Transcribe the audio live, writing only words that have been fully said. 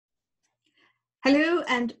Hello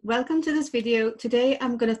and welcome to this video. Today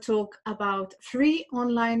I'm going to talk about free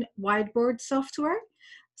online whiteboard software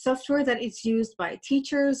that is used by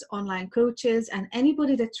teachers, online coaches, and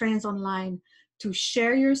anybody that trains online to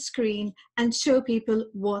share your screen and show people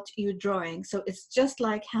what you're drawing. So it's just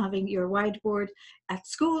like having your whiteboard at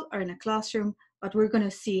school or in a classroom, but we're going to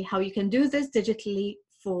see how you can do this digitally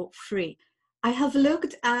for free. I have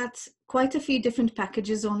looked at quite a few different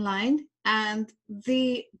packages online, and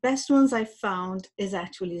the best ones I found is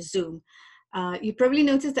actually Zoom. You probably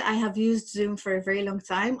noticed that I have used Zoom for a very long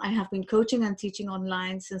time. I have been coaching and teaching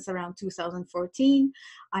online since around 2014.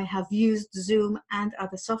 I have used Zoom and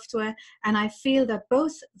other software, and I feel that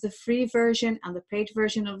both the free version and the paid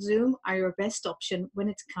version of Zoom are your best option when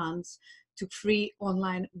it comes to free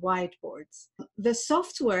online whiteboards. The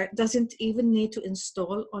software doesn't even need to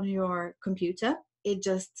install on your computer. It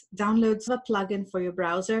just downloads a plugin for your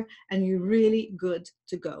browser and you're really good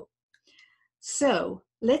to go. So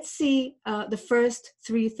let's see the first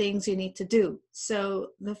three things you need to do.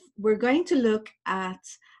 So we're going to look at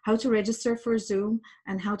how to register for Zoom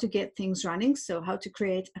and how to get things running. So how to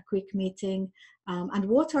create a quick meeting and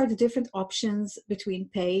what are the different options between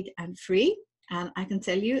paid and free. And I can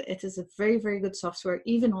tell you it is a very, very good software,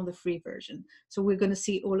 even on the free version. So we're going to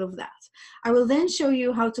see all of that. I will then show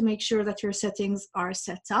you how to make sure that your settings are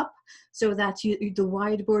set up so that the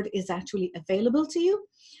whiteboard is actually available to you.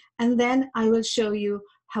 And then I will show you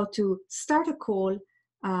how to start a call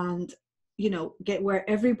and, get where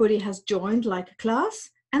everybody has joined like a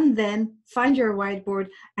class, and then find your whiteboard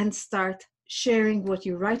and start sharing what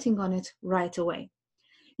you're writing on it right away.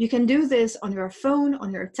 You can do this on your phone,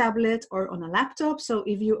 on your tablet, or on a laptop. So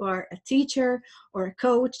if you are a teacher or a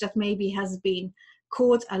coach that maybe has been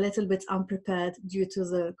caught a little bit unprepared due to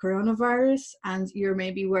the coronavirus, and you're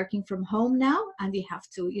maybe working from home now and you have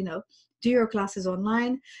to, do your classes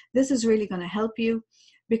online, this is really going to help you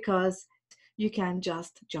because you can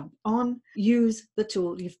just jump on, use the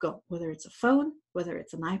tool you've got, whether it's a phone, whether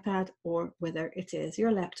it's an iPad, or whether it is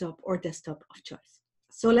your laptop or desktop of choice.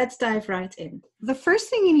 So let's dive right in. The first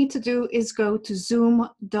thing you need to do is go to zoom.us.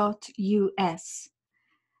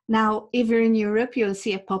 Now, if you're in Europe, you'll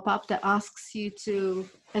see a pop-up that asks you to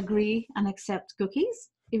agree and accept cookies.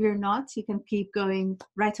 If you're not, you can keep going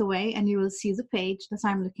right away and you will see the page that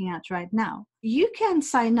I'm looking at right now. You can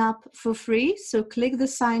sign up for free. So click the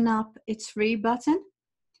sign up, it's free button.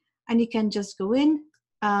 And you can just go in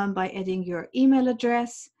by adding your email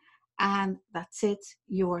address, and that's it,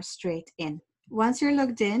 you're straight in. Once you're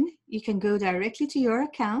logged in, you can go directly to your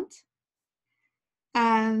account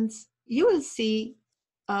and you will see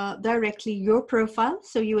directly your profile.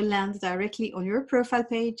 So you will land directly on your profile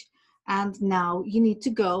page. And now you need to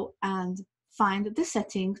go and find the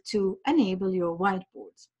setting to enable your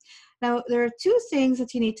whiteboards. Now, there are two things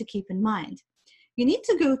that you need to keep in mind. You need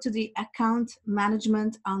to go to the account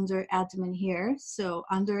management under admin here. So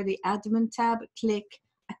under the admin tab, click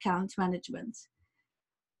account management.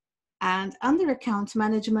 And under account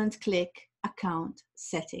management, click account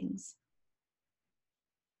settings.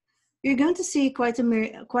 You're going to see quite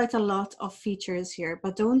a lot of features here,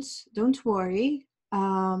 but don't worry.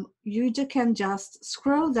 You can just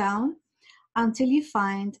scroll down until you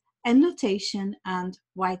find annotation and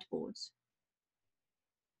whiteboards.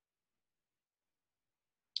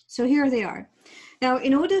 So here they are. Now,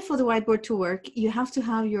 in order for the whiteboard to work, you have to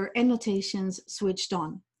have your annotations switched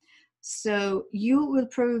on. So you will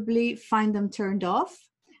probably find them turned off.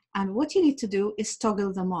 And what you need to do is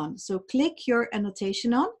toggle them on. So click your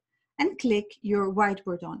annotation on and click your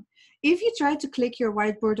whiteboard on. If you try to click your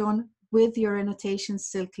whiteboard on with your annotation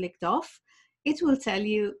still clicked off, it will tell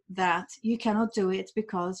you that you cannot do it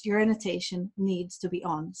because your annotation needs to be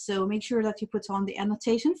on. So make sure that you put on the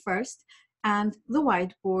annotation first and the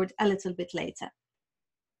whiteboard a little bit later.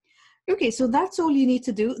 Okay, so that's all you need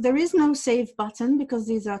to do. There is no save button because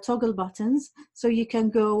these are toggle buttons. So you can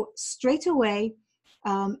go straight away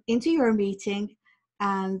into your meeting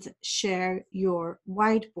and share your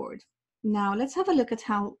whiteboard. Now let's have a look at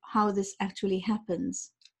how this actually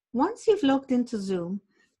happens. Once you've logged into Zoom,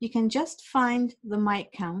 you can just find the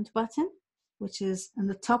mic count button, which is in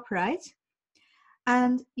the top right.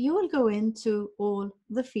 And you will go into all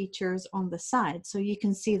the features on the side. So you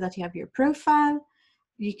can see that you have your profile,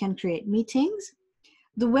 you can create meetings.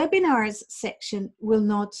 The webinars section will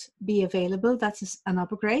not be available. That's an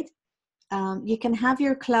upgrade. You can have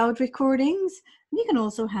your cloud recordings. And you can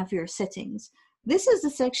also have your settings. This is the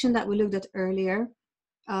section that we looked at earlier,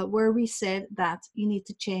 where we said that you need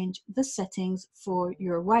to change the settings for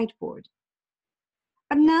your whiteboard.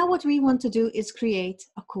 But now what we want to do is create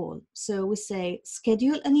a call. So we say,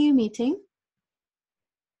 schedule a new meeting.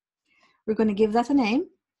 We're going to give that a name.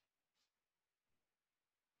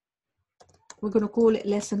 We're going to call it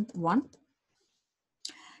lesson 1.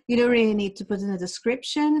 You don't really need to put in a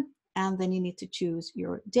description, and then you need to choose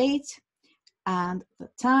your date and the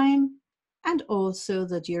time and also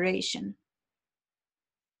the duration.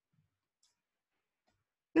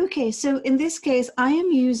 Okay, so in this case, I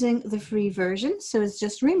am using the free version. So it's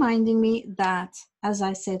just reminding me that, as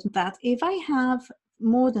I said, that if I have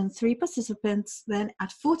more than 3 participants, then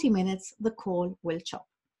at 40 minutes, the call will stop.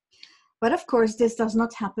 But of course, this does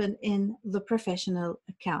not happen in the professional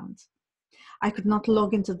account. I could not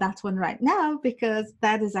log into that one right now because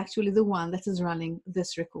that is actually the one that is running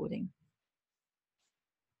this recording.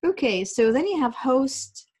 Okay, so then you have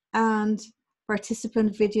host and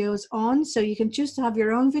participant videos on. So you can choose to have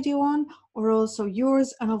your own video on or also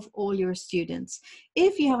yours and of all your students.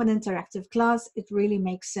 If you have an interactive class, it really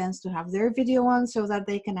makes sense to have their video on so that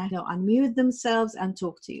they can unmute themselves and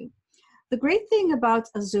talk to you. The great thing about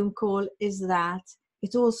a Zoom call is that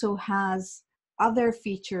it also has other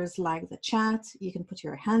features like the chat. You can put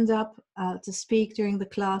your hand up to speak during the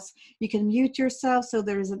class. You can mute yourself so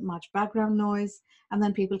there isn't much background noise, and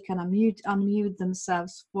then people can unmute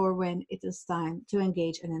themselves for when it is time to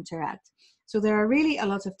engage and interact. So there are really a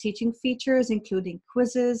lot of teaching features, including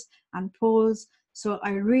quizzes and polls. So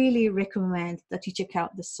I really recommend that you check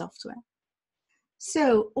out this software.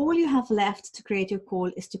 So all you have left to create your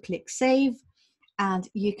call is to click save, and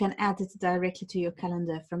you can add it directly to your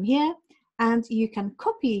calendar from here. And you can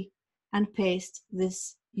copy and paste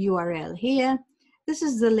this URL here. This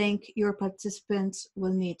is the link your participants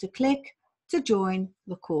will need to click to join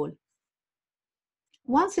the call.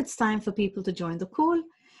 Once it's time for people to join the call,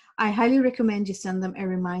 I highly recommend you send them a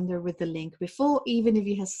reminder with the link before, even if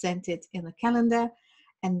you have sent it in the calendar.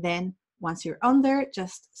 And then once you're on there,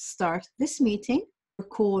 just start this meeting. Your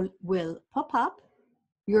call will pop up.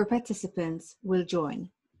 Your participants will join.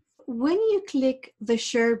 When you click the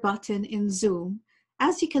share button in Zoom,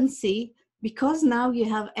 as you can see, because now you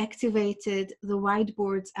have activated the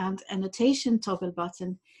whiteboards and annotation toggle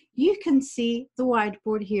button, you can see the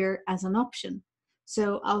whiteboard here as an option.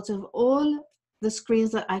 So out of all the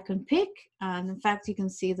screens that I can pick, and in fact, you can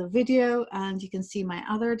see the video and you can see my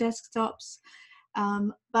other desktops,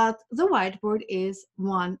 but the whiteboard is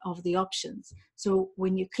one of the options. So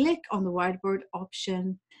when you click on the whiteboard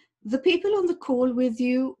option, the people on the call with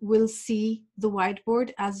you will see the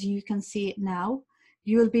whiteboard as you can see it now.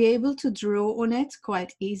 You will be able to draw on it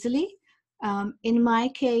quite easily. In my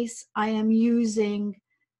case, I am using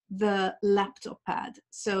the laptop pad.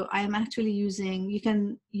 So I am actually using, you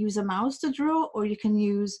can use a mouse to draw, or you can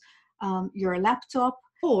use your laptop,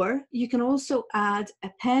 or you can also add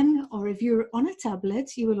a pen, or if you're on a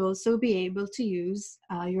tablet, you will also be able to use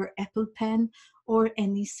your Apple Pen or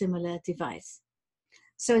any similar device.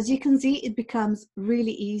 So as you can see, it becomes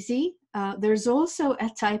really easy. There's also a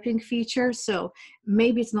typing feature, so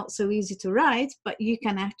maybe it's not so easy to write, but you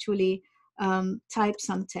can actually type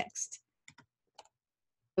some text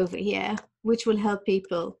over here, which will help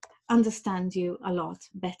people understand you a lot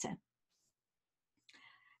better.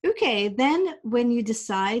 Okay, then when you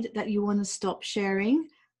decide that you want to stop sharing,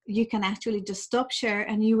 you can actually just stop share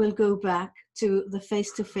and you will go back to the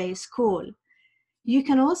face-to-face call. You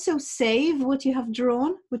can also save what you have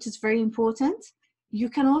drawn, which is very important. You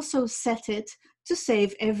can also set it to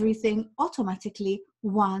save everything automatically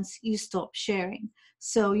once you stop sharing.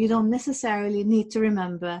 So you don't necessarily need to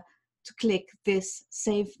remember to click this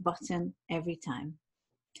save button every time.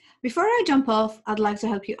 Before I jump off, I'd like to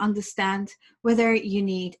help you understand whether you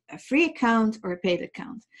need a free account or a paid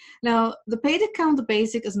account. Now, the paid account, the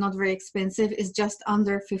basic, is not very expensive. It's just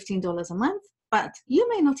under $15 a month, but you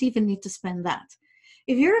may not even need to spend that.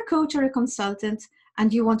 If you're a coach or a consultant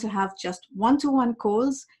and you want to have just one-to-one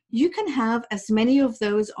calls, you can have as many of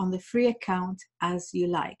those on the free account as you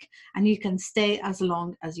like, and you can stay as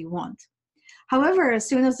long as you want. However, as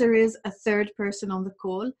soon as there is a third person on the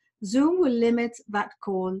call, Zoom will limit that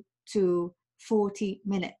call to 40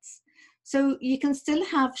 minutes. So you can still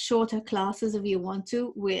have shorter classes if you want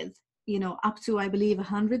to with, up to, I believe,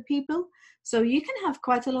 100 people. So you can have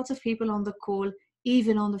quite a lot of people on the call,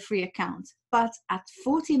 even on the free account. But at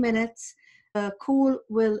 40 minutes, the call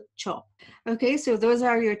will chop. Okay, so those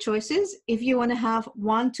are your choices. If you want to have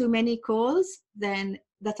one too many calls, then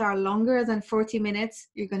that are longer than 40 minutes,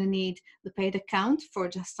 you're going to need the paid account for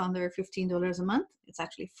just under $15 a month. It's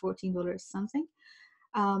actually $14 something.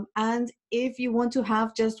 And if you want to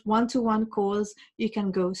have just one-to-one calls, you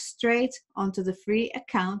can go straight onto the free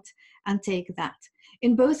account and take that.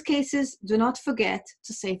 In both cases, do not forget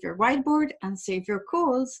to save your whiteboard and save your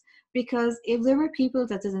calls, because if there were people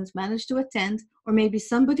that didn't manage to attend, or maybe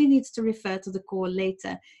somebody needs to refer to the call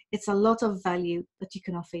later, it's a lot of value that you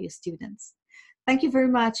can offer your students. Thank you very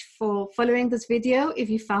much for following this video. If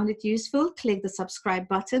you found it useful, click the subscribe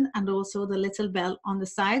button and also the little bell on the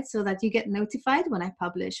side so that you get notified when I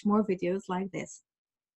publish more videos like this.